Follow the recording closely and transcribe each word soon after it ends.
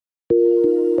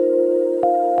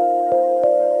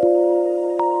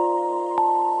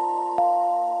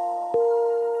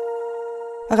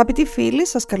Αγαπητοί φίλοι,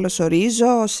 σας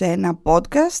καλωσορίζω σε ένα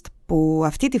podcast που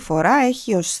αυτή τη φορά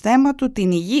έχει ως θέμα του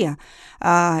την υγεία.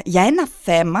 Για ένα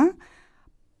θέμα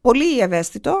πολύ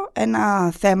ευαίσθητο,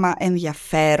 ένα θέμα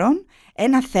ενδιαφέρον,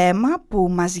 ένα θέμα που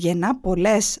μας γεννά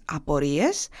πολλές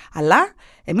απορίες, αλλά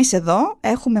εμείς εδώ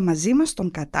έχουμε μαζί μας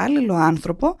τον κατάλληλο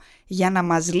άνθρωπο για να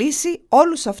μας λύσει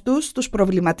όλους αυτούς τους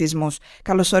προβληματισμούς.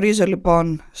 Καλωσορίζω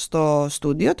λοιπόν στο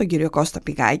στούντιο τον κύριο Κώστα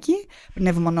Πηγάκη,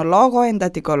 πνευμονολόγο,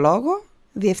 εντατικολόγο,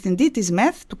 διευθυντή της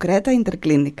ΜΕΘ του Creta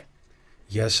Interclinic.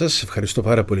 Γεια σας, ευχαριστώ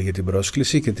πάρα πολύ για την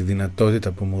πρόσκληση και τη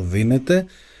δυνατότητα που μου δίνετε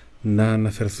να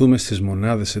αναφερθούμε στις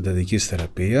μονάδες εντατικής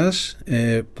θεραπείας,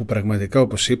 που πραγματικά,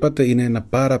 όπως είπατε, είναι ένα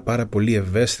πάρα πολύ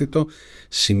ευαίσθητο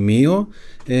σημείο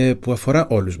που αφορά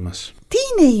όλους μας. Τι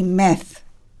είναι η ΜΕΘ,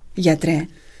 γιατρέ?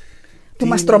 Που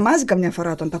μας τρομάζει καμιά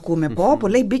φορά όταν τα ακούμε. Πω,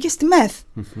 λέει μπήκε στη ΜΕΘ.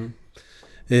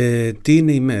 Τι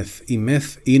είναι η ΜΕΘ? Η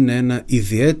ΜΕΘ είναι ένα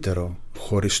ιδιαίτερο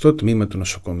χωριστό τμήμα του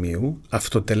νοσοκομείου,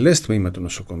 αυτοτελές τμήμα του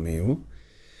νοσοκομείου,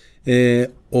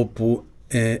 όπου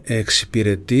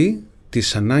εξυπηρετεί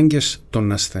τις ανάγκες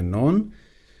των ασθενών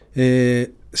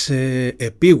σε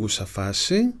επίγουσα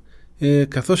φάση,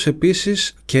 καθώς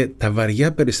επίσης και τα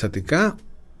βαριά περιστατικά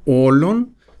όλων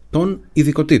των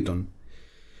ειδικοτήτων.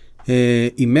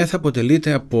 Η ΜΕΘ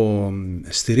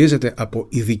στηρίζεται από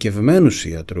ειδικευμένους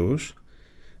ιατρούς.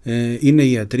 Είναι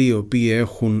ιατροί οι οποίοι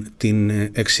έχουν την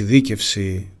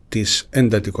εξειδίκευση της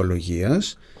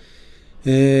εντατικολογίας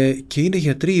και είναι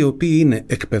γιατροί οι οποίοι είναι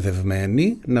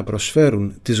εκπαιδευμένοι να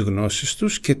προσφέρουν τις γνώσεις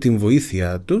τους και την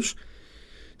βοήθειά τους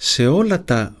σε όλα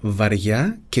τα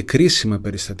βαριά και κρίσιμα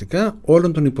περιστατικά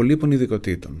όλων των υπολείπων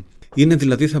ειδικοτήτων. Είναι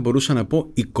δηλαδή, θα μπορούσα να πω,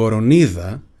 η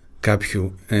κορονίδα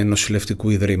κάποιου νοσηλευτικού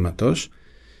ιδρύματος,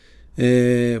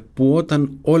 που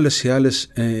όταν όλες οι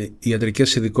άλλες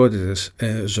ιατρικές ειδικότητες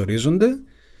ζορίζονται,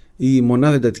 η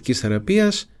μονάδα εντατικής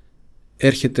θεραπείας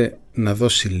έρχεται να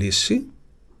δώσει λύση,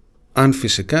 αν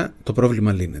φυσικά το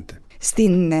πρόβλημα λύνεται.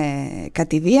 Στην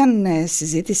κατηδίαν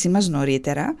συζήτησή μας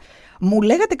νωρίτερα μου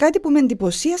λέγατε κάτι που με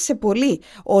εντυπωσίασε πολύ,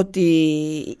 ότι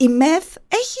η ΜΕΘ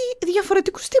έχει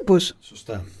διαφορετικούς τύπους.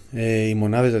 Σωστά. Η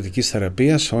μονάδα εντατικής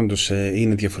θεραπείας όντως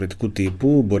είναι διαφορετικού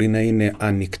τύπου, μπορεί να είναι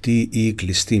ανοιχτή ή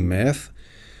κλειστή ΜΕΘ.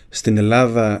 Στην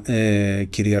Ελλάδα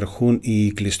κυριαρχούν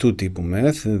οι κλειστού τύπου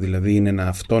ΜΕΘ, δηλαδή είναι ένα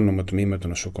αυτόνομο τμήμα του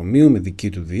νοσοκομείου με δική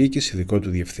του διοίκηση, δικό του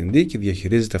διευθυντή και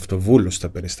διαχειρίζεται αυτοβούλως τα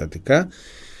περιστατικά.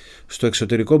 Στο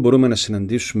εξωτερικό μπορούμε να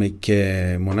συναντήσουμε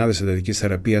και μονάδες εντατικής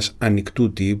θεραπείας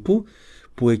ανοιχτού τύπου,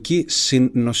 που εκεί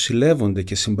νοσηλεύονται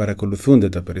και συμπαρακολουθούνται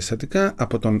τα περιστατικά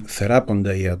από τον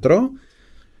θεράποντα ιατρό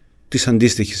της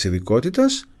αντίστοιχης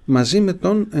ειδικότητας μαζί με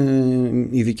τον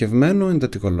ειδικευμένο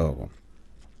εντατικολόγο.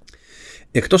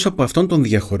 Εκτός από αυτόν τον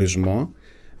διαχωρισμό,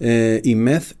 οι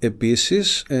ΜΕΘ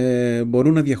επίσης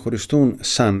μπορούν να διαχωριστούν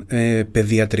σαν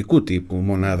παιδιατρικού τύπου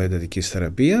μονάδα εντατικής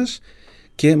θεραπείας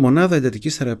και μονάδα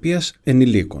εντατικής θεραπείας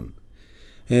ενηλίκων.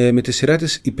 Με τη σειρά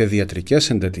της, οι παιδιατρικές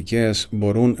εντατικές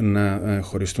μπορούν να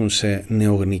χωριστούν σε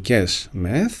νεογνικές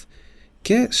ΜΕΘ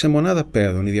και σε μονάδα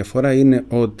παιδών. Η διαφορά είναι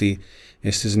ότι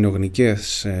στις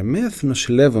νεογνικές ΜΕΘ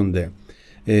νοσηλεύονται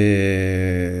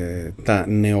τα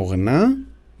νεογνά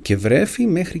και βρέφη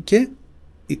μέχρι και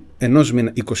ενός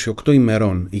μήνα, 28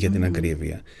 ημερών για την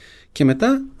ακρίβεια. Και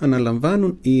μετά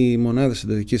αναλαμβάνουν οι μονάδες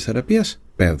εντατικής θεραπείας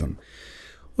παιδών.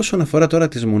 Όσον αφορά τώρα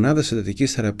τις μονάδες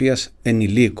εντατικής θεραπείας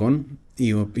ενηλίκων,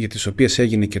 για τις οποίες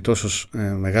έγινε και τόσος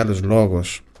μεγάλος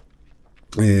λόγος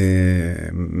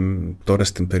τώρα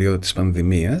στην περίοδο της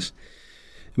πανδημίας,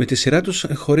 με τη σειρά τους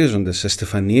χωρίζονται σε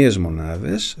στεφανιαίες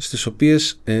μονάδες, στις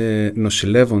οποίες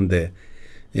νοσηλεύονται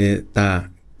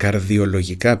τα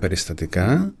καρδιολογικά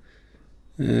περιστατικά,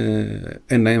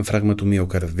 ένα έμφραγμα του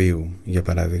μυοκαρδίου για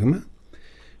παράδειγμα,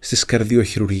 στις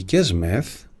καρδιοχειρουργικές ΜΕΘ,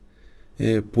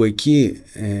 που εκεί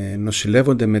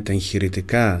νοσηλεύονται με τα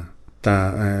εγχειρητικά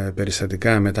τα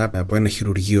περιστατικά μετά από ένα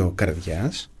χειρουργείο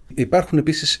καρδιάς. Υπάρχουν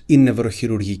επίσης οι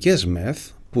νευροχειρουργικές ΜΕΘ,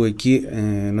 που εκεί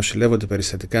νοσηλεύονται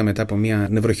περιστατικά μετά από μια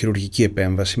νευροχειρουργική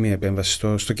επέμβαση, μια επέμβαση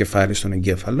στο κεφάλι, στον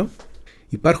εγκέφαλο.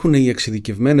 Υπάρχουν οι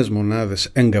εξειδικευμένες μονάδες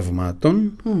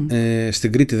εγκαυμάτων.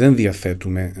 Στην Κρήτη δεν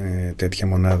διαθέτουμε τέτοια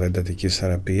μονάδα εντατικής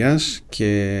θεραπείας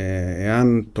και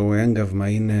εάν το έγκαυμα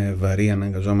είναι βαρύ,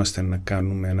 αναγκαζόμαστε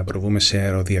να προβούμε σε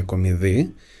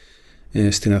αεροδιακομιδή.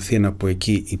 Στην Αθήνα, που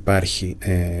εκεί υπάρχει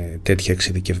τέτοια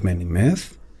εξειδικευμένη ΜΕΘ.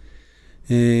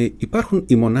 Υπάρχουν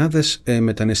οι μονάδες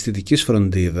μεταναισθητικής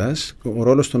φροντίδας, ο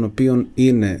ρόλος των οποίων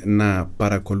είναι να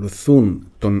παρακολουθούν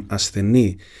τον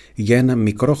ασθενή για ένα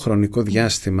μικρό χρονικό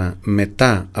διάστημα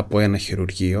μετά από ένα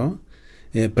χειρουργείο,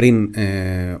 πριν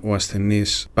ο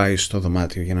ασθενής πάει στο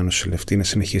δωμάτιο για να νοσηλευτεί, να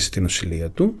συνεχίσει την νοσηλεία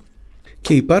του.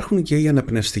 Και υπάρχουν και οι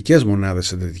αναπνευστικές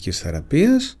μονάδες εντατικής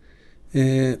θεραπείας,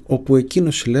 όπου εκεί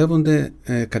νοσηλεύονται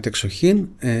κατεξοχήν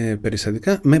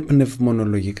περιστατικά με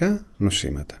πνευμονολογικά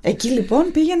νοσήματα. Εκεί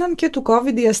λοιπόν πήγαιναν και του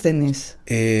COVID οι ασθενείς.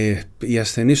 Οι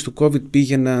ασθενείς του COVID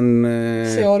πήγαιναν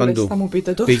σε όλες, παντού. θα μου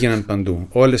πείτε το. Πήγαιναν παντού.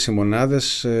 Όλες οι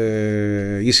μονάδες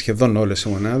ή σχεδόν όλες οι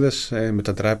μονάδες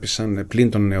μετατράπησαν, πλην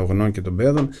των νεογνών και των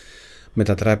παιδών,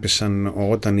 μετατράπησαν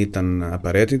όταν ήταν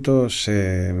απαραίτητο σε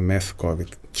ΜΕΘ COVID.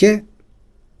 Και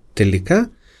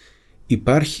τελικά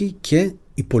υπάρχει και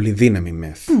η πολυδύναμη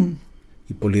ΜΕΘ.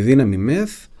 Η πολυδύναμη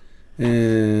ΜΕΘ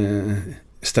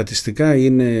στατιστικά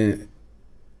είναι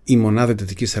η μονάδα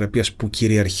εντατικής θεραπείας που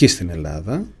κυριαρχεί στην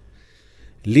Ελλάδα.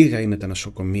 Λίγα είναι τα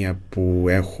νοσοκομεία που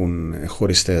έχουν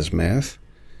χωριστές ΜΕΘ.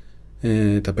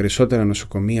 Τα περισσότερα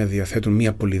νοσοκομεία διαθέτουν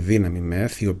μια πολυδύναμη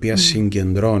ΜΕΘ, η οποία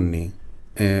συγκεντρώνει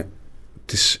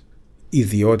τις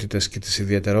ιδιότητες και τις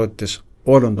ιδιαιτερότητες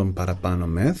όλων των παραπάνω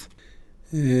ΜΕΘ,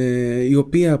 η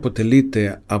οποία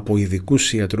αποτελείται από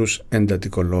ειδικούς ιατρούς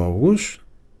εντατικολόγους,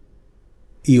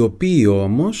 οι οποίοι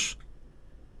όμως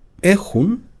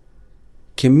έχουν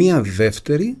και μία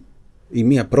δεύτερη ή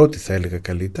μία πρώτη, θα έλεγα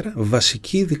καλύτερα,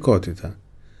 βασική ειδικότητα.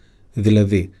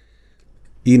 Δηλαδή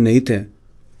είναι είτε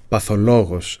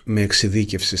παθολόγος με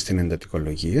εξειδίκευση στην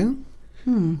εντατικολογία,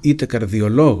 είτε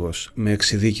καρδιολόγος με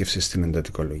εξειδίκευση στην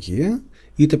εντατικολογία,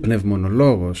 είτε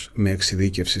πνευμονολόγος με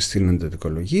εξειδίκευση στην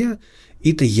εντατικολογία,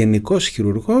 είτε γενικός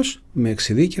χειρουργός με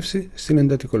εξειδίκευση στην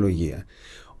εντατικολογία.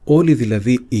 Όλοι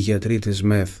δηλαδή οι γιατροί της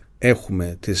ΜΕΘ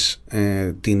έχουμε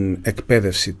την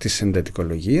εκπαίδευση της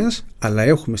εντατικολογίας, αλλά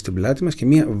έχουμε στην πλάτη μας και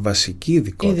μια βασική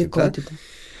ειδικότητα,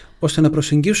 ώστε να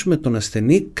προσεγγίσουμε τον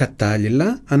ασθενή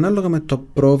κατάλληλα ανάλογα με το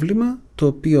πρόβλημα το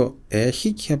οποίο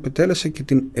έχει και απετέλεσε και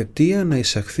την αιτία να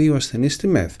εισαχθεί ο ασθενής στη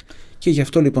ΜΕΘ. Και γι'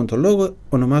 αυτό λοιπόν το λόγο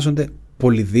ονομάζονται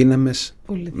πολυδύναμες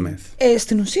ΜΕΘ.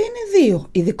 Στην ουσία είναι 2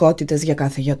 ειδικότητες για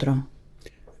κάθε γιατρό.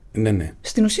 Ναι.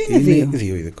 Στην ουσία είναι 2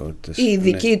 ειδικότητες. Η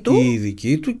ειδική του. Η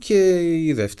ειδική του και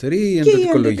η δεύτερη, η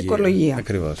εντατικολογία.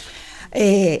 Ακριβώς.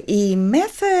 Η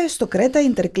ΜΕΘ στο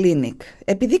Creta Interclinic,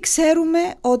 επειδή ξέρουμε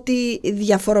ότι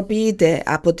διαφοροποιείται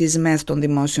από τις ΜΕΘ των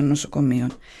δημόσιων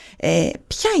νοσοκομείων,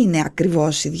 ποια είναι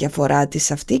ακριβώς η διαφορά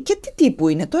της αυτή και τι τύπου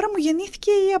είναι? Τώρα μου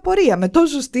γεννήθηκε η απορία με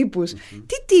τόσους τύπους.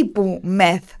 Τι τύπου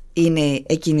ΜΕΘ είναι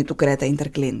εκείνη του Creta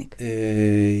Interclinic?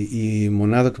 Η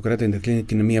μονάδα του Creta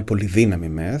Interclinic είναι μια πολυδύναμη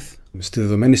ΜΕΘ. Στη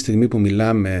δεδομένη στιγμή που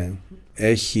μιλάμε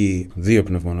έχει 2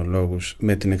 πνευμονολόγους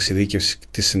με την εξειδίκευση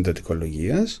της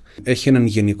εντατικολογίας, έχει έναν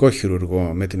γενικό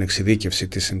χειρουργό με την εξειδίκευση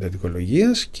της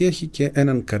εντατικολογίας και έχει και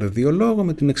έναν καρδιολόγο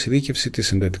με την εξειδίκευση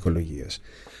της εντατικολογίας.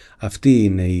 Αυτή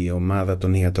είναι η ομάδα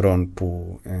των ιατρών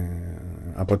που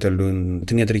αποτελούν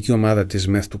την ιατρική ομάδα της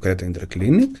ΜΕΘ του Creta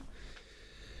Interclinic.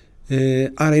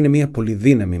 Άρα είναι μια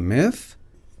πολυδύναμη ΜΕΘ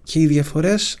και οι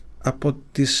διαφορές από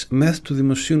τις ΜΕΘ του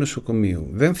Δημοσίου Νοσοκομείου.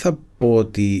 Δεν θα πω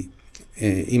ότι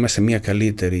είμαστε μια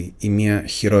καλύτερη ή μια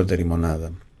χειρότερη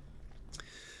μονάδα.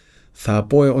 Θα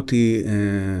πω ότι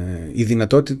οι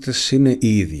δυνατότητες είναι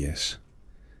οι ίδιες.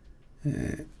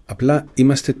 Απλά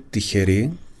είμαστε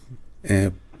τυχεροί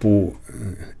που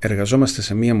εργαζόμαστε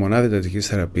σε μια μονάδα εντατικής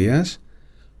θεραπείας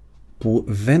που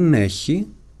δεν έχει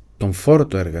τον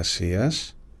φόρτο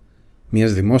εργασίας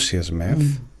μιας δημόσιας ΜΕΘ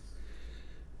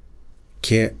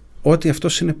και ό,τι αυτό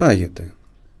συνεπάγεται.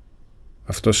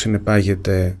 Αυτό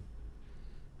συνεπάγεται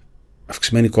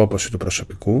αυξημένη κόπωση του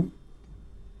προσωπικού,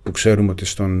 που ξέρουμε ότι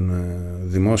στον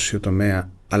δημόσιο τομέα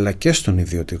αλλά και στον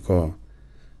ιδιωτικό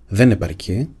δεν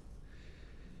επαρκεί,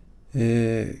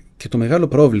 και το μεγάλο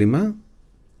πρόβλημα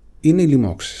είναι οι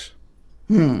λοιμώξεις.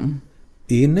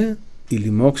 Είναι οι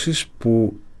λοιμώξεις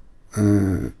που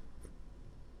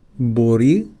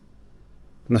μπορεί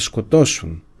να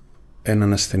σκοτώσουν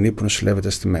έναν ασθενή που νοσηλεύεται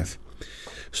στη ΜΕΘ.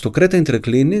 Στο Creta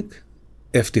Interclinic,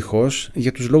 ευτυχώς,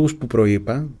 για τους λόγους που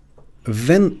προείπα,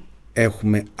 δεν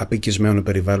έχουμε απικισμένο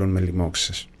περιβάλλον με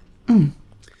λοιμώξεις.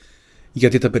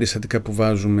 Γιατί τα περιστατικά που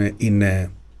βάζουμε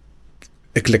είναι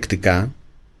εκλεκτικά,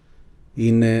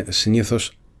 είναι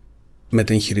συνήθως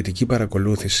μεταγχειρητική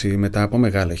παρακολούθηση μετά από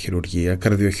μεγάλα χειρουργία,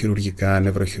 καρδιοχειρουργικά,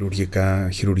 νευροχειρουργικά,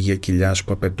 χειρουργία κοιλιάς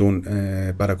που απαιτούν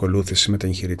παρακολούθηση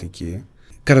μεταγχειρητική,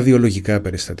 καρδιολογικά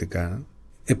περιστατικά.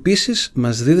 Επίσης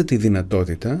μας δίδεται η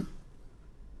δυνατότητα,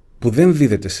 που δεν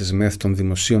δίδεται στις ΜΕΘ των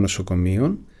δημοσίων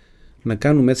νοσοκομείων, να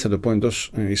κάνουμε, έτσι θα το πω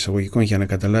εντός εισαγωγικών για να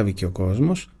καταλάβει και ο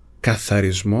κόσμος,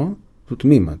 καθαρισμό του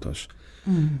τμήματος.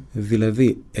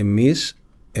 Δηλαδή εμείς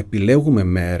επιλέγουμε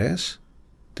μέρες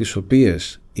τις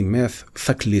οποίες η ΜΕΘ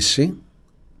θα κλείσει,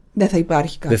 δεν θα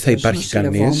υπάρχει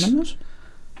κανείς,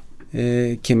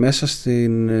 και μέσα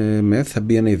στην ΜΕΘ θα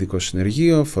μπει ένα ειδικό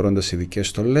συνεργείο φορώντας ειδικές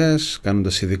στολές,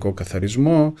 κάνοντας ειδικό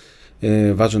καθαρισμό,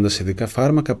 βάζοντας ειδικά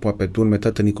φάρμακα που απαιτούν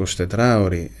μετά την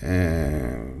 24ωρη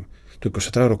το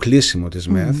 24ωρο κλείσιμο της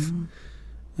ΜΕΘ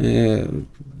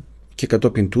και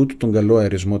κατόπιν τούτου τον καλό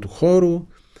αερισμό του χώρου.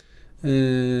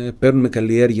 Παίρνουμε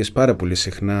καλλιέργειες πάρα πολύ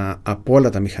συχνά από όλα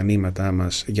τα μηχανήματά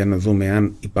μας για να δούμε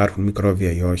αν υπάρχουν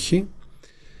μικρόβια ή όχι.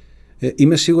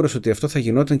 Είμαι σίγουρος ότι αυτό θα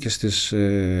γινόταν και στις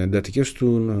εντατικές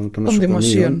των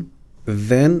νοσοκομείων.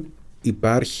 Δεν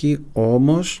υπάρχει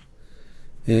όμως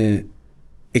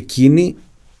εκείνη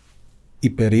η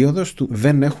περίοδος του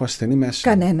δεν έχω ασθενή μέσα.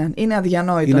 Κανέναν. Είναι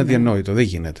αδιανόητο. Είναι αδιανόητο. Δεν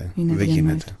γίνεται.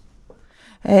 Γίνεται.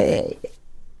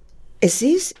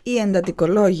 Εσείς οι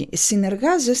εντατικολόγοι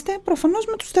συνεργάζεστε προφανώς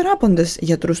με τους θεράποντες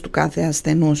γιατρούς του κάθε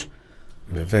ασθενούς.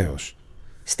 Βεβαίως.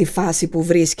 Στη φάση που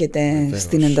βρίσκεται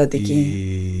στην εντατική.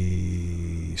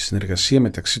 Η συνεργασία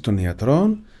μεταξύ των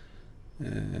ιατρών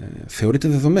θεωρείται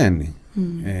δεδομένη.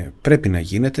 Πρέπει να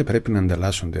γίνεται, πρέπει να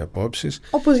ανταλλάσσονται απόψεις.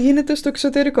 Όπως γίνεται στο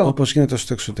εξωτερικό. Όπως γίνεται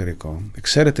στο εξωτερικό.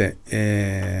 Ξέρετε,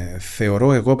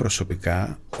 θεωρώ εγώ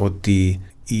προσωπικά ότι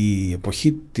η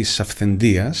εποχή της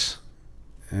αυθεντίας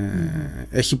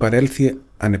έχει παρέλθει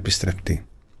ανεπιστρεπτή.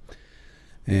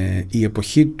 Η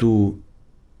εποχή του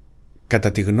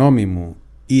κατά τη γνώμη μου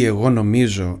ή εγώ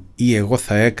νομίζω ή εγώ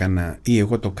θα έκανα ή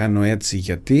εγώ το κάνω έτσι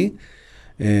γιατί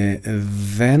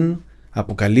δεν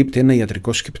αποκαλύπτει ένα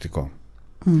ιατρικό σκεπτικό.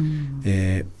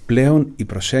 Πλέον η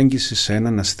προσέγγιση σε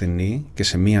έναν ασθενή και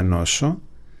σε μία νόσο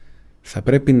θα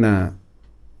πρέπει να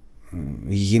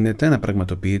γίνεται, να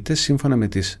πραγματοποιείται σύμφωνα με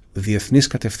τις διεθνείς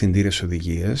κατευθυντήριες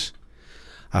οδηγίες.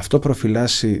 Αυτό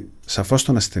προφυλάσσει σαφώς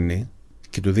τον ασθενή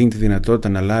και του δίνει τη δυνατότητα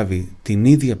να λάβει την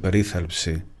ίδια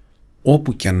περίθαλψη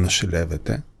όπου και αν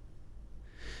νοσηλεύεται,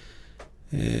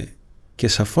 και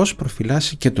σαφώς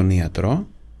προφυλάσσει και τον ιατρό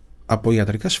από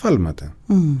ιατρικά σφάλματα.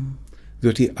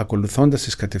 Διότι ακολουθώντας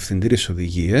τις κατευθυντήριες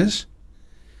οδηγίες,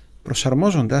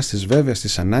 προσαρμόζοντας τις βέβαια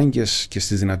στις ανάγκες και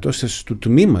στις δυνατότητες του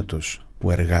τμήματος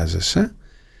που εργάζεσαι,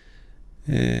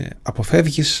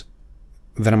 αποφεύγεις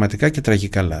δραματικά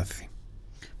και λάθη.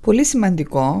 Πολύ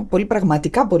σημαντικό,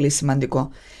 πραγματικά πολύ σημαντικό,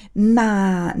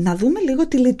 να δούμε λίγο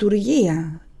τη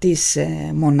λειτουργία της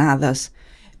μονάδας.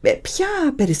 Ποια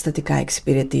περιστατικά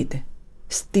εξυπηρετείτε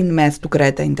στην ΜΕΘ του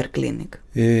Creta Interclinic?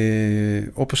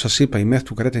 Όπως σας είπα, η ΜΕΘ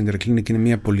του Creta Interclinic είναι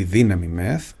μια πολυδύναμη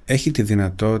ΜΕΘ. Έχει τη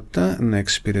δυνατότητα να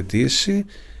εξυπηρετήσει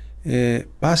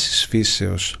πάσης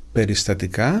φύσεως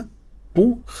περιστατικά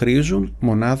που χρήζουν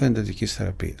μονάδα εντατικής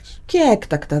θεραπείας. Και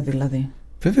έκτακτα δηλαδή.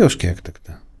 Βεβαίως και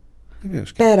έκτακτα.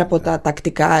 Πέρα από τα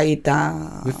τακτικά ή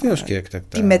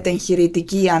τη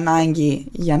μετεγχειρητική ανάγκη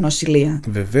για νοσηλεία.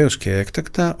 Βεβαίως και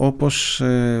έκτακτα, όπως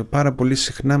πάρα πολύ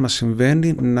συχνά μας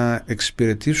συμβαίνει να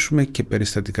εξυπηρετήσουμε και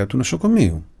περιστατικά του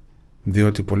νοσοκομείου.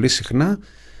 Διότι πολύ συχνά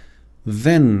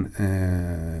δεν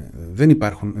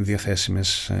υπάρχουν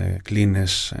διαθέσιμες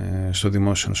κλίνες στο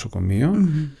δημόσιο νοσοκομείο,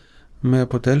 με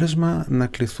αποτέλεσμα να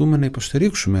κληθούμε να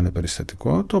υποστηρίξουμε ένα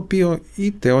περιστατικό, το οποίο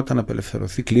είτε όταν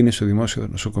απελευθερωθεί κλίνη στο δημόσιο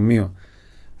νοσοκομείο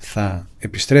θα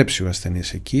επιστρέψει ο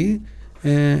ασθενής εκεί,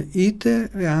 είτε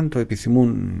αν το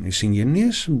επιθυμούν οι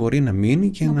συγγενείς μπορεί να μείνει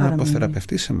και να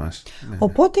αποθεραπευτεί σε εμάς.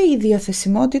 Οπότε η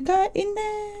διαθεσιμότητα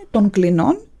των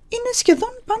κλινών είναι σχεδόν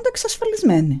πάντα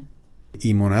εξασφαλισμένη.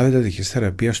 Η μονάδα εντατικής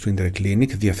θεραπείας του Interclinic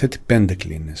διαθέτει 5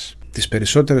 κλίνες. Τις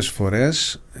περισσότερες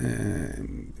φορές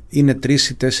είναι 3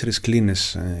 ή 4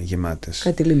 κλίνες γεμάτες.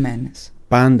 Κατηλημμένες.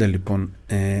 Πάντα λοιπόν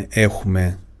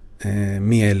έχουμε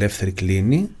μία ελεύθερη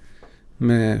κλίνη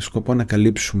με σκοπό να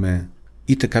καλύψουμε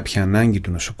είτε κάποια ανάγκη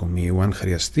του νοσοκομείου αν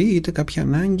χρειαστεί, είτε κάποια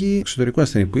ανάγκη εξωτερικού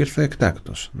ασθενή που ήρθε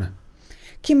εκτάκτως. Ναι.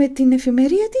 Και με την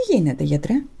εφημερία τι γίνεται,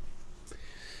 γιατρέ?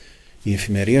 Η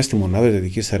εφημερία στη μονάδα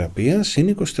εντατικής θεραπείας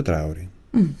είναι 24ωρη.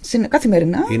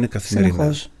 Καθημερινά. Είναι καθημερινά.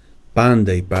 Συνεχώς.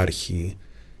 Πάντα υπάρχει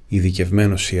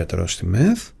ειδικευμένος ιατρός στη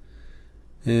ΜΕΘ,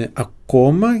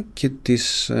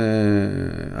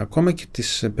 ακόμα και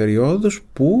τις περιόδους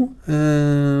που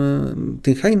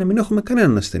την χάνει να μην έχουμε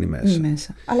κανέναν ασθενή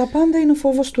μέσα. Αλλά πάντα είναι ο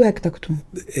φόβος του έκτακτου.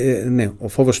 Ναι, ο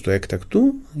φόβος του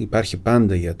έκτακτου, υπάρχει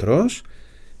πάντα ιατρός.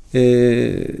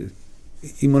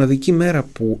 Η μοναδική μέρα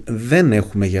που δεν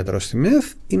έχουμε γιατρό στη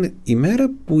ΜΕΘ είναι η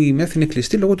μέρα που η ΜΕΘ είναι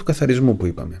κλειστή λόγω του καθαρισμού που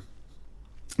είπαμε.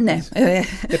 Ναι,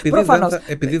 προφανώς.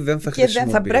 Επειδή δεν θα χρησιμοποιηθεί. Και δεν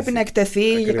θα πρέπει να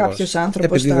εκτεθεί για κάποιος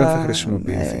άνθρωπος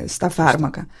στα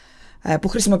φάρμακα που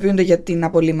χρησιμοποιούνται για την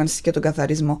απολύμανση και τον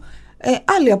καθαρισμό.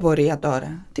 Άλλη απορία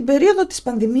τώρα. Την περίοδο της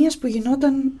πανδημίας που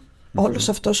γινόταν όλος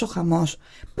αυτός ο χαμός,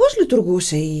 πώς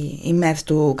λειτουργούσε η ΜΕΘ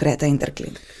του Creta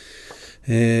Interclinic?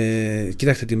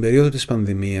 Κοιτάξτε, την περίοδο της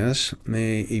πανδημίας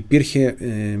υπήρχε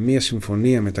μία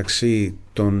συμφωνία μεταξύ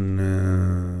των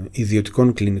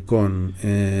ιδιωτικών κλινικών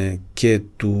και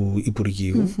του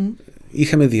Υπουργείου.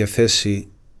 Είχαμε διαθέσει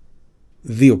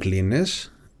 2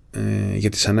 κλίνες για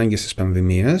τις ανάγκες της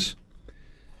πανδημίας,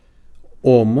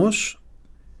 όμως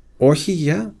όχι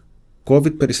για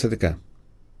COVID περιστατικά.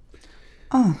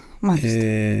 Μάλιστα.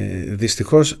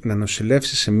 Δυστυχώς, να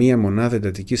νοσηλεύσει σε μία μονάδα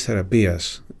εντατικής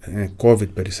θεραπείας COVID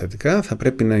περιστατικά θα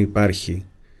πρέπει να υπάρχει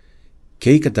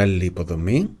και η κατάλληλη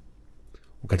υποδομή,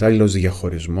 ο κατάλληλος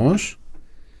διαχωρισμός,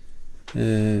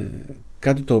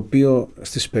 κάτι το οποίο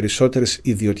στις περισσότερες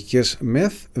ιδιωτικές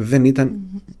ΜΕΘ δεν ήταν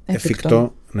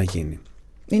εφικτό να γίνει.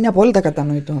 Είναι απόλυτα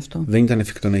κατανοητό αυτό. Δεν ήταν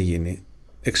εφικτό να γίνει.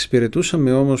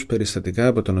 Εξυπηρετούσαμε όμως περιστατικά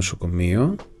από το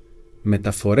νοσοκομείο,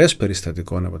 μεταφορές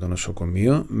περιστατικών από το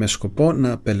νοσοκομείο, με σκοπό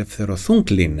να απελευθερωθούν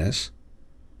κλίνες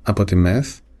από τη ΜΕΘ,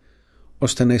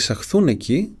 ώστε να εισαχθούν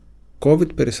εκεί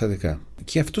COVID περιστατικά.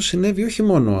 Και αυτό συνέβη όχι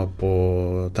μόνο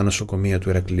από τα νοσοκομεία του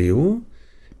Ηρακλείου,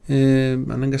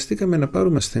 αναγκαστήκαμε να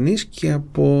πάρουμε ασθενείς και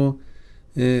από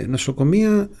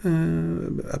νοσοκομεία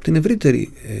από την ευρύτερη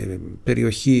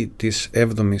περιοχή της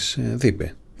 7ης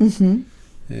ΔΥΠΕ,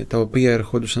 τα οποία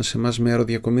ερχόντουσαν σε εμάς με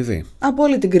αεροδιακομιδή. Από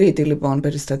όλη την Κρήτη λοιπόν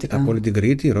περιστατικά. Από όλη την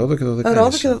Κρήτη, Ρόδο και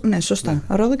Δωδεκάνησα. Ναι, σωστά.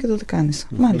 Ναι. Ρόδο και Δωδεκάνησα.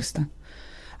 Μάλιστα.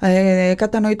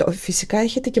 Κατανοητό. Φυσικά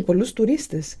έχετε και πολλούς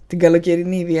τουρίστες την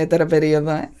καλοκαιρινή ιδιαίτερα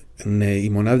περίοδο. Ναι, η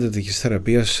μονάδα εντατικής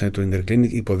θεραπείας του Interclinic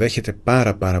υποδέχεται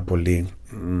πάρα πολύ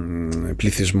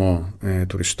πληθυσμό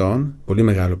τουριστών, πολύ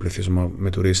μεγάλο πληθυσμό με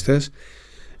τουρίστες.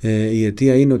 Η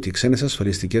αιτία είναι ότι οι ξένες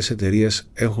ασφαλιστικές εταιρείες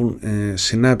έχουν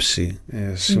συνάψει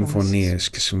συμφωνίες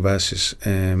και συμβάσεις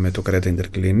με το Creta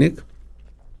Interclinic.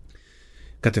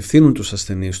 Κατευθύνουν τους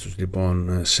ασθενείς τους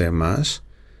λοιπόν σε εμάς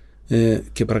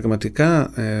και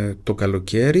πραγματικά το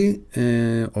καλοκαίρι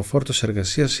ο φόρτος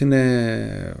εργασίας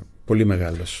είναι πολύ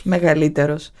μεγάλος.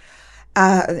 Μεγαλύτερος.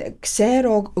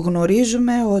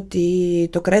 Γνωρίζουμε ότι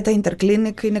το Creta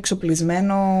Interclinic είναι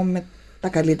εξοπλισμένο με τα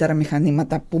καλύτερα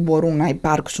μηχανήματα που μπορούν να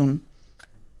υπάρξουν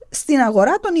στην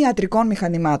αγορά των ιατρικών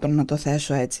μηχανημάτων, να το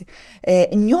θέσω έτσι.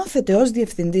 Νιώθετε ως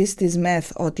διευθυντής της ΜΕΘ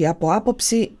ότι από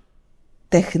άποψη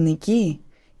τεχνική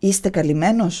είστε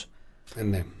καλυμμένος?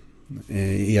 Ναι.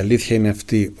 Η αλήθεια είναι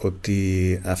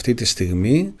ότι αυτή τη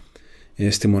στιγμή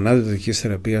στη μονάδα εντατικής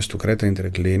θεραπείας του Creta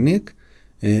Interclinic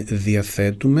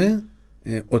διαθέτουμε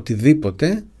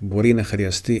οτιδήποτε μπορεί να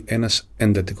χρειαστεί ένας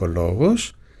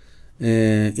εντατικολόγος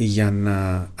για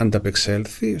να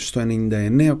ανταπεξέλθει στο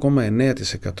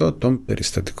 99,9% των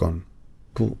περιστατικών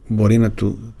που μπορεί να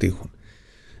του τύχουν.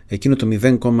 Εκείνο το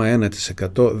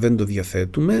 0,1% δεν το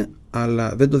διαθέτουμε,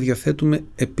 αλλά δεν το διαθέτουμε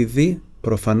επειδή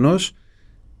προφανώς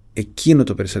εκείνο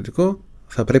το περιστατικό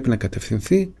θα πρέπει να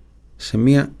κατευθυνθεί σε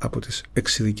μία από τις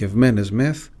εξειδικευμένες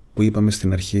ΜΕΘ που είπαμε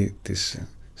στην αρχή της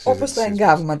όπως τα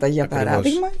εγκάβματα για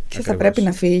παράδειγμα, και θα πρέπει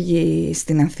να φύγει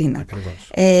στην Αθήνα.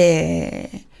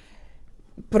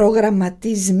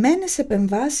 Προγραμματισμένες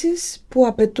επεμβάσεις που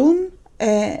απαιτούν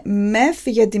ΜΕΘ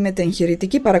για τη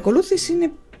μετεγχειρητική παρακολούθηση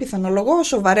είναι πιθανολογώ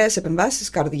σοβαρές επεμβάσεις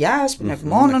καρδιάς,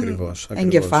 πνευμόνων,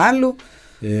 εγκεφάλου.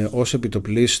 Ως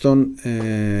επιτοπλίστων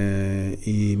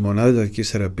η μονάδα εντατικής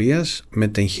θεραπείας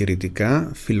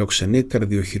μετεγχειρητικά φιλοξενεί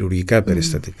καρδιοχειρουργικά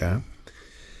περιστατικά.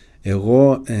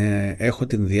 Εγώ έχω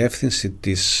την διεύθυνση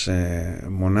της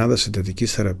μονάδας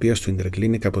εντατικής θεραπείας του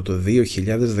Interclinic από το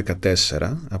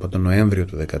 2014, από τον Νοέμβριο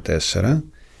του 2014.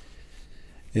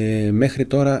 Μέχρι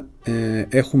τώρα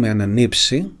έχουμε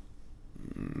ανανύψει,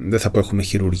 δεν θα πω έχουμε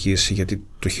χειρουργήσει γιατί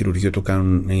το χειρουργείο το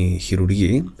κάνουν οι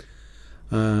χειρουργοί,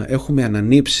 έχουμε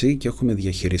ανανύψει και έχουμε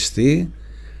διαχειριστεί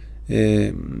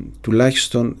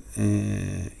τουλάχιστον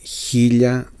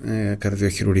 1000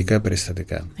 καρδιοχειρουργικά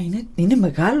περιστατικά. Είναι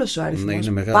μεγάλος ο αριθμός.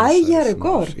 Ναι, πάει για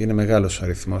ρεκόρ. Είναι μεγάλος ο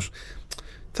αριθμός.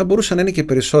 Θα μπορούσαν να είναι και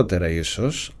περισσότερα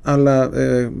ίσως, αλλά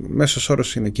μέσος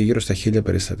όρος είναι και γύρω στα 1000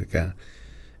 περιστατικά.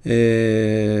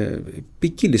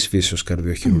 Ποικίλης φύσεως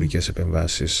καρδιοχειρουργικές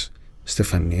επεμβάσεις.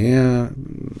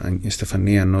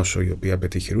 Στεφανία νόσο η οποία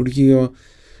απαιτεί χειρουργείο,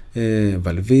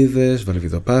 βαλβίδες,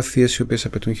 βαλβιδοπάθειες οι οποίες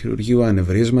απαιτούν χειρουργείο,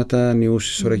 ανευρίσματα,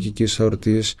 ανιούσεις ορακικής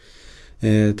αορτής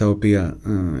τα οποία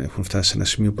έχουν φτάσει σε ένα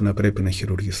σημείο που να πρέπει να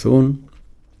χειρουργηθούν.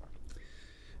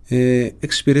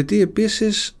 Εξυπηρετεί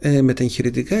επίσης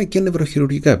μεταγχειρητικά και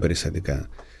νευροχειρουργικά περιστατικά.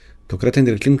 Το Creta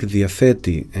Interclinic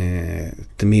διαθέτει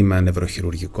τμήμα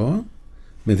νευροχειρουργικό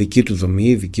με δική του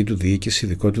δομή, δική του διοίκηση,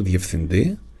 δικό του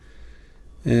διευθυντή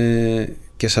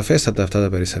και σαφέστατα αυτά τα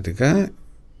περιστατικά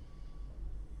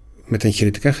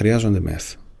μεταγχειρητικά χρειάζονται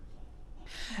ΜΕΘ.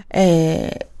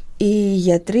 Οι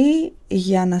γιατροί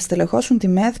για να στελεχώσουν τη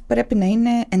ΜΕΘ πρέπει να είναι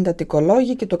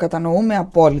εντατικολόγοι και το κατανοούμε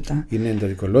απόλυτα. Είναι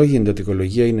εντατικολόγοι, η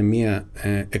εντατικολογία είναι μια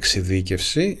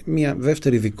εξειδίκευση, μια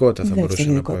δεύτερη ειδικότητα θα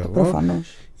μπορούσα να πω εγώ,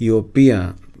 προφανώς. Η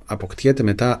οποία αποκτιέται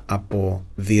μετά από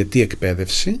διετή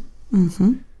εκπαίδευση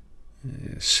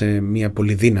σε μια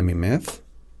πολυδύναμη ΜΕΘ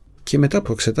και μετά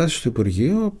από εξετάσεις στο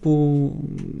Υπουργείο που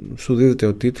σου δίδεται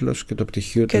ο τίτλος και το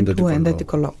πτυχίο του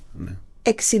εντατικολόγου. Ναι.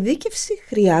 εξειδίκευση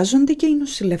χρειάζονται και οι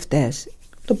νοσηλευτές,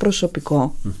 το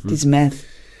προσωπικό της ΜΕΘ?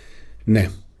 Ναι.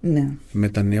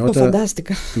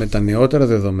 Με τα νεότερα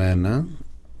δεδομένα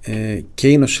και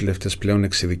οι νοσηλευτές πλέον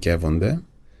εξειδικεύονται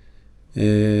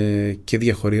και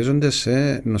διαχωρίζονται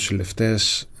σε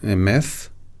νοσηλευτές ΜΕΘ,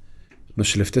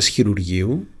 νοσηλευτές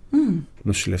χειρουργείου,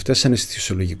 νοσηλευτές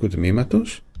αναισθησιολογικού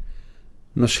τμήματος,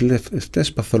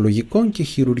 νοσηλευτές παθολογικών και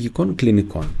χειρουργικών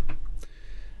κλινικών.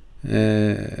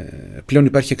 Πλέον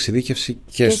υπάρχει εξειδίκευση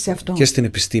και στην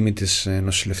επιστήμη της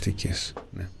νοσηλευτικής.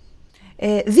 Ναι.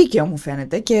 Δίκαιο μου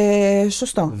φαίνεται και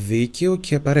σωστό. Δίκαιο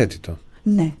και απαραίτητο.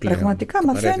 Ναι, πλέον, πραγματικά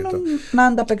απαραίτητο. Μαθαίνουν να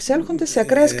ανταπεξέλχονται σε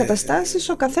ακραίες καταστάσεις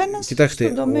ο καθένας. Κοιτάξτε,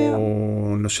 στον τομέα.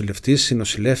 Ο νοσηλευτής, η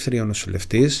νοσηλεύτρια, ο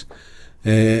νοσηλευτής,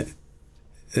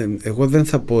 εγώ δεν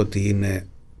θα πω ότι είναι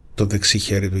το δεξί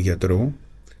χέρι του γιατρού,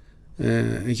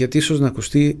 γιατί ίσως να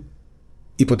ακουστεί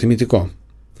υποτιμητικό.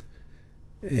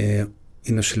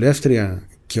 Η νοσηλεύτρια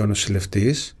και ο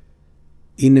νοσηλευτής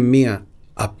είναι μία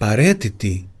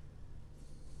απαραίτητη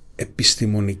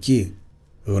επιστημονική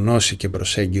γνώση και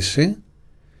προσέγγιση,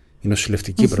 η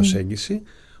νοσηλευτική προσέγγιση,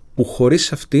 που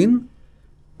χωρίς αυτήν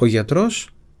ο γιατρός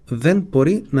δεν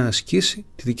μπορεί να ασκήσει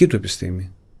τη δική του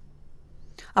επιστήμη.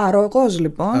 Αρρωγός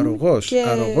λοιπόν.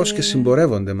 Αρρωγός και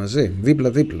συμπορεύονται μαζί,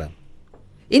 δίπλα-δίπλα.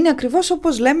 Είναι ακριβώς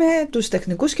όπως λέμε τους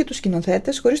τεχνικούς και τους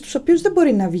σκηνοθέτες, χωρίς τους οποίους δεν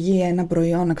μπορεί να βγει ένα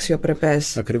προϊόν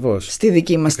αξιοπρεπές. Ακριβώς. Στη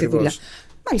δική μας τη δουλειά.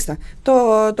 Μάλιστα,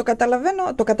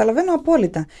 το καταλαβαίνω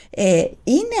απόλυτα.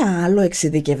 Είναι άλλο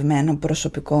εξειδικευμένο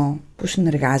προσωπικό που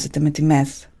συνεργάζεται με τη ΜΕΘ?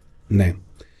 Ναι.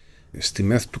 Στη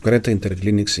ΜΕΘ του Creta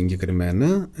Interclinic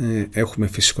συγκεκριμένα έχουμε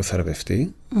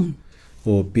φυσικοθεραπευτή,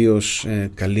 ο οποίος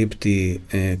καλύπτει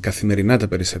καθημερινά τα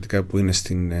περιστατικά που είναι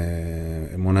στην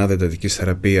μονάδα εντατικής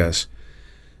θεραπείας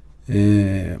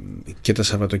και τα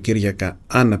Σαββατοκύριακα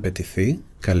αν απαιτηθεί,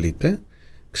 καλείται.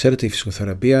 Ξέρετε, η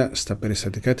φυσικοθεραπεία στα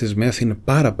περιστατικά της ΜΕΘ είναι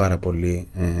πάρα πολύ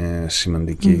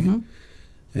σημαντική.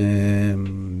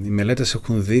 Οι μελέτες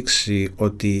έχουν δείξει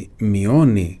ότι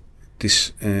μειώνει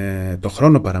το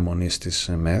χρόνο παραμονής της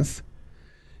ΜΕΘ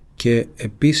και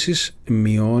επίσης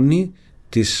μειώνει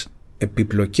τις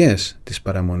επιπλοκές της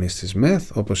παραμονής της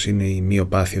ΜΕΘ, όπως είναι η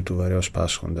μυοπάθεια του βαρέως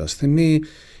πάσχοντα ασθενή,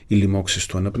 η λοιμώξεις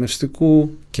του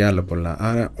αναπνευστικού και άλλα πολλά.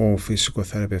 Άρα ο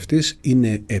φυσικοθεραπευτής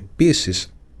είναι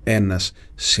επίσης ένας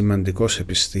σημαντικός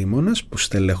επιστήμονας που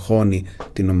στελεχώνει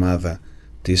την ομάδα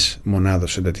της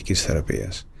μονάδος εντατικής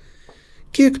θεραπείας.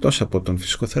 Και εκτός από τον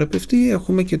φυσικοθεραπευτή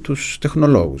έχουμε και τους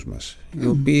τεχνολόγους μας, οι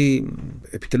οποίοι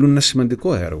επιτελούν ένα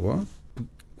σημαντικό έργο.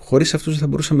 Χωρίς αυτούς δεν θα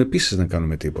μπορούσαμε επίσης να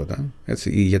κάνουμε τίποτα. Έτσι,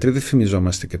 οι γιατροί δεν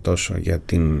φημιζόμαστε και τόσο για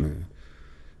την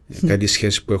καλή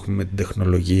σχέση που έχουμε με την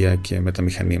τεχνολογία και με τα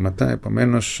μηχανήματα.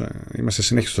 Επομένως, είμαστε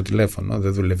συνέχεια στο τηλέφωνο.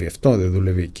 Δεν δουλεύει αυτό, δεν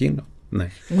δουλεύει εκείνο. Ναι.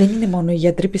 Δεν είναι μόνο οι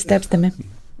γιατροί, πιστέψτε με.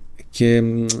 Και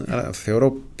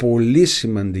θεωρώ πολύ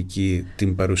σημαντική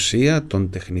την παρουσία των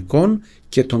τεχνικών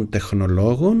και των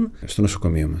τεχνολόγων στο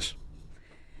νοσοκομείο μας.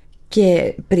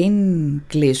 Και πριν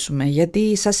κλείσουμε,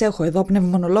 γιατί σας έχω εδώ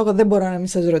πνευμονολόγο, δεν μπορώ να μην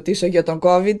σας ρωτήσω για τον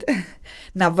COVID,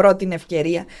 να βρω την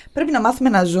ευκαιρία. Πρέπει να μάθουμε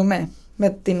να ζούμε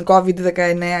με την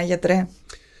COVID-19, γιατρέ.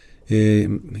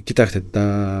 Κοιτάξτε,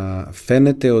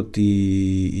 φαίνεται ότι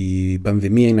η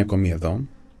πανδημία είναι ακόμη εδώ.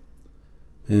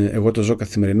 Εγώ το ζω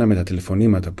καθημερινά με τα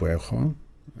τηλεφωνήματα που έχω.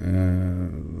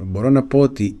 Μπορώ να πω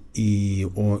ότι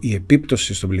η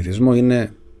επίπτωση στον πληθυσμό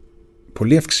είναι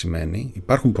πολύ αυξημένη.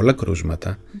 Υπάρχουν πολλά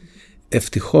κρούσματα.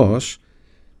 Ευτυχώς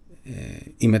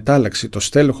η μετάλλαξη, το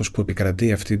στέλεχος που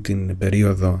επικρατεί αυτή την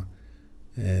περίοδο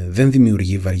δεν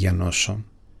δημιουργεί βαριά νόσο.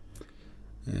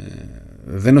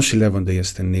 Δεν νοσηλεύονται οι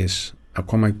ασθενείς,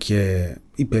 ακόμα και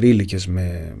οι περίλικες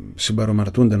με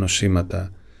συμπαρομαρτούντα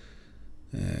νοσήματα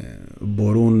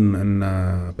μπορούν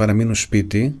να παραμείνουν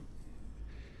σπίτι.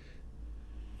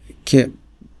 Και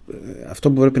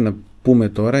αυτό που πρέπει να πούμε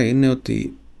τώρα είναι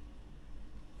ότι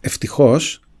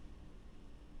ευτυχώς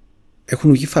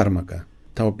έχουν βγει φάρμακα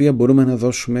τα οποία μπορούμε να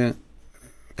δώσουμε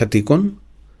κατοίκων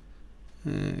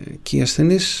και οι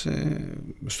ασθενείς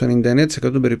στο 99%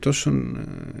 των περιπτώσεων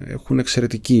έχουν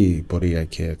εξαιρετική πορεία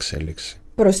και εξέλιξη.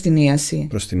 Προς την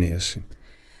ίαση.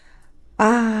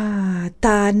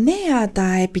 Τα νέα,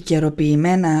 τα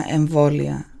επικαιροποιημένα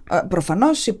εμβόλια.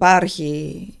 Προφανώς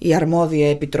υπάρχει η αρμόδια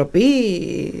επιτροπή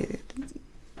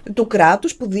του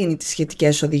κράτους που δίνει τις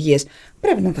σχετικές οδηγίες.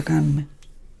 Πρέπει να τα κάνουμε.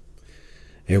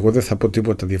 Εγώ δεν θα πω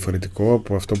τίποτα διαφορετικό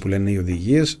από αυτό που λένε οι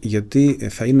οδηγίες, γιατί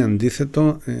θα είναι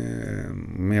αντίθετο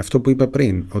με αυτό που είπα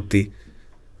πριν, ότι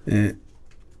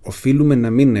οφείλουμε να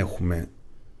μην έχουμε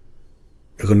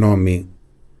γνώμη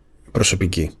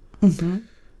προσωπική.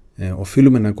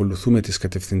 Οφείλουμε να ακολουθούμε τις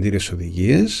κατευθυντήριες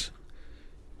οδηγίες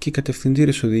και οι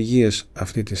κατευθυντήριες οδηγίες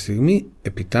αυτή τη στιγμή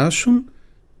επιτάσσουν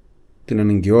την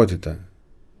αναγκαιότητα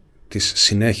της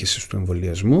συνέχισης του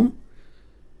εμβολιασμού,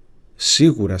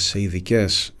 σίγουρα σε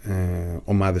ειδικές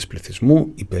ομάδες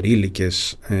πληθυσμού,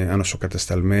 υπερήλικες,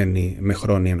 ανοσοκατασταλμένοι με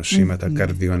χρόνια νοσήματα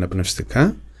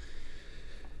καρδιοαναπνευστικά.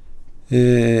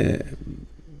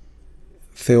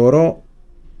 Θεωρώ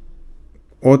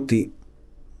ότι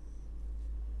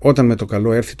όταν με το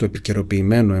καλό έρθει το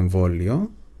επικαιροποιημένο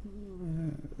εμβόλιο,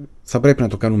 θα πρέπει να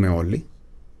το κάνουμε όλοι,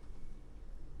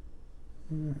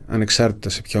 ανεξάρτητα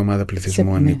σε ποια ομάδα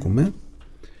πληθυσμού ανήκουμε,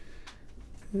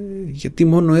 γιατί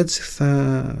μόνο έτσι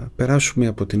θα περάσουμε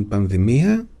από την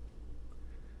πανδημία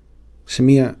σε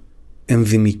μια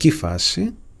ενδημική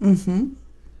φάση,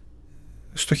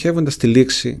 στοχεύοντας τη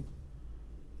λήξη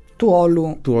του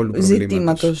όλου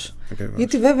ζητήματος.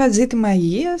 Γιατί βέβαια ζήτημα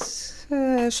υγείας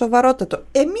σοβαρότατο.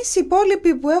 Εμείς οι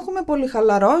υπόλοιποι που έχουμε πολύ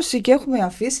χαλαρώσει και έχουμε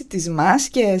αφήσει τις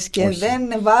μάσκες και δεν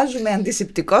βάζουμε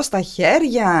αντισηπτικό στα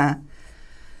χέρια.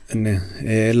 Ναι,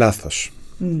 λάθος.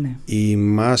 Ναι. Οι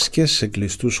μάσκες σε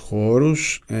κλειστούς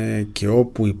χώρους και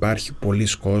όπου υπάρχει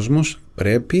πολλής κόσμος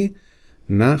πρέπει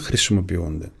να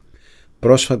χρησιμοποιούνται.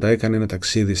 Πρόσφατα έκανα ένα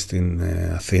ταξίδι στην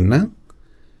Αθήνα.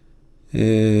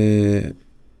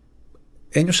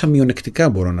 Ένιωσα μειονεκτικά,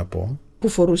 μπορώ να πω. Που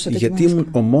φορούσατε γιατί ήμουν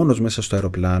ο μόνος μέσα στο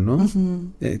αεροπλάνο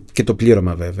και το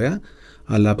πλήρωμα βέβαια,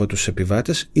 αλλά από τους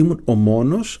επιβάτες ήμουν ο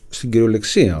μόνος, στην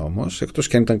κυριολεξία όμως, εκτός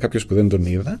και αν ήταν κάποιος που δεν τον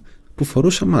είδα, που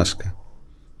φορούσα μάσκα.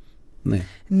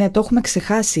 Ναι, το έχουμε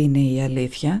ξεχάσει, είναι η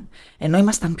αλήθεια. Ενώ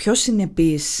ήμασταν πιο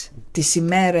συνεπείς τις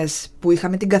ημέρες που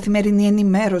είχαμε την καθημερινή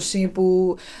ενημέρωση,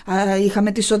 που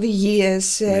είχαμε τις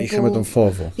οδηγίες. Είχαμε τον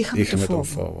φόβο. Είχαμε τον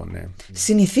φόβο, ναι.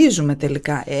 Συνηθίζουμε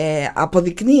τελικά.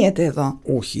 Αποδεικνύεται εδώ.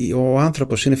 Όχι, ο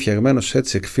άνθρωπος είναι φτιαγμένος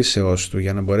έτσι εκ φύσεώς του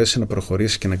για να μπορέσει να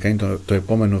προχωρήσει και να κάνει το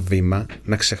επόμενο βήμα,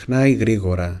 να ξεχνάει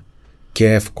γρήγορα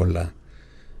και εύκολα.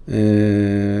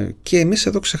 Και εμείς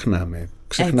εδώ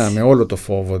ξεχνάμε όλο το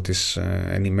φόβο της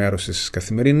ενημέρωσης της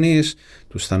καθημερινής,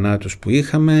 τους θανάτους που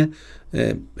είχαμε.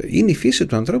 Είναι η φύση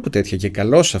του ανθρώπου τέτοια και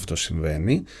καλώς αυτό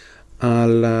συμβαίνει,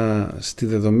 αλλά στη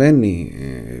δεδομένη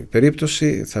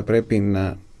περίπτωση θα πρέπει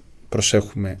να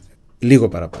προσέχουμε λίγο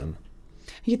παραπάνω.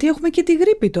 Γιατί έχουμε και τη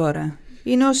γρίπη τώρα.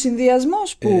 Είναι ο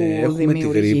συνδυασμός που έχουμε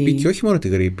δημιουργεί. Τη γρίπη και όχι μόνο τη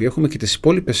γρίπη, έχουμε και τις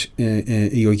υπόλοιπες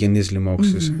ιογενείς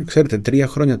λοιμώξεις. Ξέρετε, 3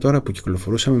 χρόνια τώρα που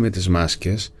κυκλοφορούσαμε με τις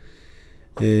μάσκες,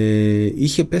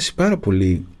 είχε πέσει πάρα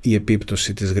πολύ η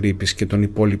επίπτωση της γρίπης και των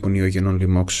υπόλοιπων ιογενών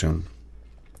λοιμώξεων,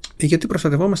 γιατί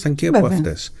προστατευόμασταν και από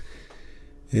αυτές.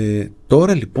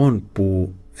 Τώρα λοιπόν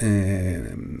που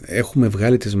έχουμε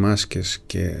βγάλει τις μάσκες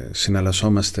και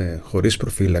συναλλασσόμαστε χωρίς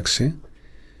προφύλαξη,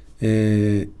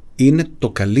 είναι το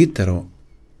καλύτερο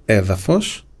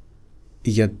έδαφος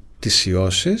για τις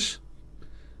ιώσεις.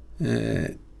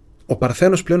 Ο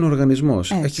παρθένος πλέον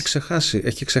οργανισμός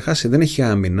έχει ξεχάσει, δεν έχει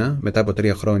άμυνα μετά από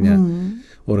 3 χρόνια.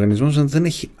 Ο οργανισμός δεν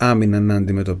έχει άμυνα να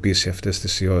αντιμετωπίσει αυτές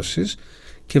τις ιώσεις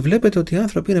και βλέπετε ότι οι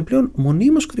άνθρωποι είναι πλέον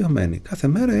μονίμως κρυωμένοι. Κάθε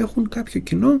μέρα έχουν κάποιο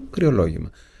κοινό κρυολόγημα.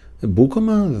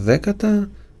 Μπούκομα, δέκατα,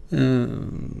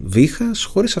 βήχας,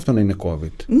 χωρίς αυτό να είναι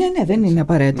COVID. Ναι, δεν είναι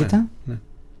απαραίτητα. Ναι.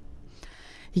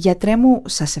 Γιατρέ μου,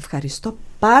 σας ευχαριστώ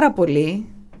πάρα πολύ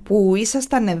που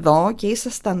ήσασταν εδώ και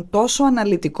ήσασταν τόσο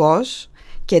αναλυτικός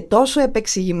και τόσο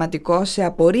επεξηγηματικός σε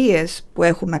απορίες που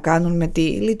έχουν να κάνουν με τη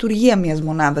λειτουργία μιας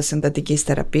μονάδας εντατικής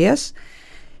θεραπείας.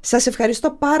 Σας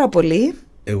ευχαριστώ πάρα πολύ.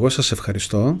 Εγώ σας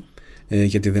ευχαριστώ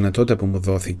για τη δυνατότητα που μου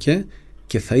δόθηκε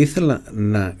και θα ήθελα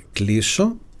να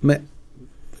κλείσω με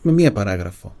μία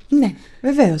παράγραφο. Ναι,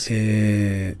 βεβαίως.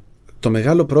 Το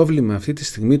μεγάλο πρόβλημα αυτή τη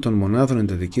στιγμή των μονάδων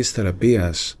εντατικής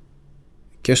θεραπείας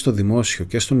και στο δημόσιο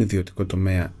και στον ιδιωτικό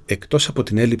τομέα, εκτός από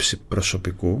την έλλειψη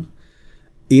προσωπικού,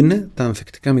 είναι τα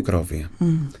ανθεκτικά μικρόβια.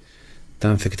 Τα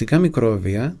ανθεκτικά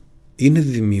μικρόβια είναι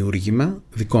δημιούργημα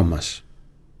δικό μας.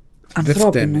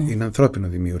 Ανθρώπινο. Είναι ανθρώπινο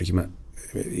δημιούργημα.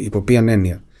 Υπό ποιαν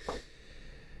έννοια?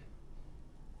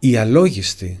 Η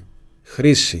αλόγιστη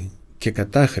χρήση και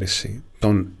κατάχρηση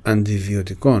των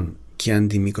αντιβιωτικών και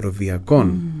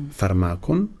αντιμικροβιακών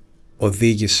φαρμάκων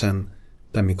οδήγησαν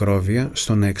τα μικρόβια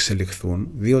στο να εξελιχθούν,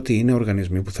 διότι είναι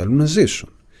οργανισμοί που θέλουν να ζήσουν.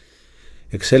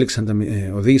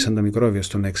 Οδήγησαν τα μικρόβια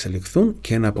στο να εξελιχθούν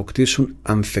και να αποκτήσουν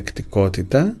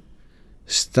ανθεκτικότητα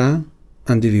στα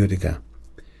αντιβιωτικά.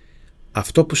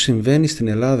 Αυτό που συμβαίνει στην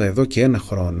Ελλάδα εδώ και 1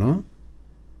 χρόνο,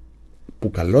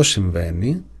 που καλώς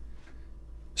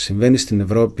συμβαίνει στην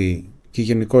Ευρώπη και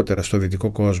γενικότερα στο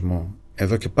δυτικό κόσμο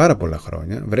εδώ και πάρα πολλά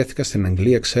χρόνια. Βρέθηκα στην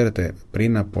Αγγλία, ξέρετε,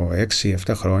 πριν από 6-7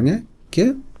 χρόνια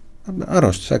και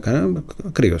αρρώστησα,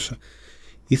 κρύωσα.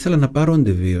 Ήθελα να πάρω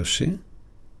αντιβίωση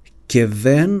και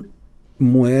δεν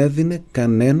μου έδινε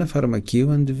κανένα φαρμακείο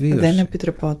αντιβίωση. Δεν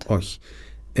επιτρεπόταν. Όχι.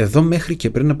 Εδώ μέχρι και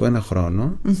πριν από 1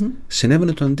 χρόνο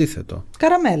συνέβαινε το αντίθετο.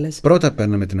 Καραμέλες. Πρώτα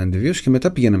παίρναμε την αντιβίωση και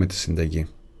μετά πηγαίναμε τη συνταγή.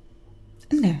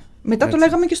 Ναι. Μετά το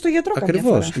λέγαμε και στο γιατρό καμιά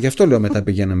φορά. Ακριβώς. Γι' αυτό λέω μετά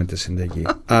πηγαίναμε τη συνταγή.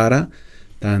 Άρα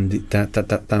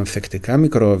τα ανθεκτικά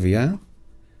μικρόβια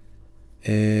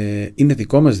είναι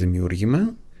δικό μας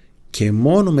δημιούργημα και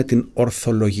μόνο με την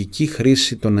ορθολογική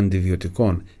χρήση των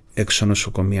αντιβιωτικών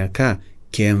εξονοσοκομιακά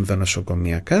και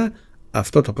ενδονοσοκομιακά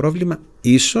αυτό το πρόβλημα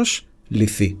ίσως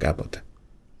λυθεί κάποτε.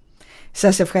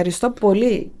 Σας ευχαριστώ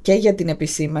πολύ και για την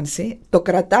επισήμανση. Το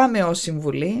κρατάμε ως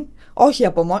συμβουλή. Όχι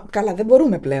από μόνο. Καλά, δεν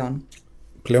μπορούμε πλέον.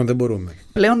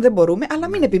 Πλέον δεν μπορούμε, αλλά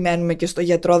μην επιμένουμε και στο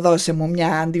γιατρό δώσε μου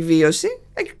μια αντιβίωση.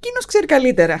 Εκείνος ξέρει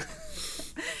καλύτερα.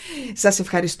 Σας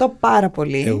ευχαριστώ πάρα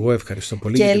πολύ. Εγώ ευχαριστώ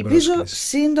πολύ και για την ελπίζω πρόσκληση.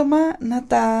 σύντομα να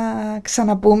τα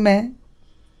ξαναπούμε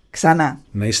ξανά.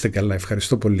 Να είστε καλά.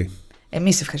 Ευχαριστώ πολύ.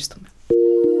 Εμείς ευχαριστούμε.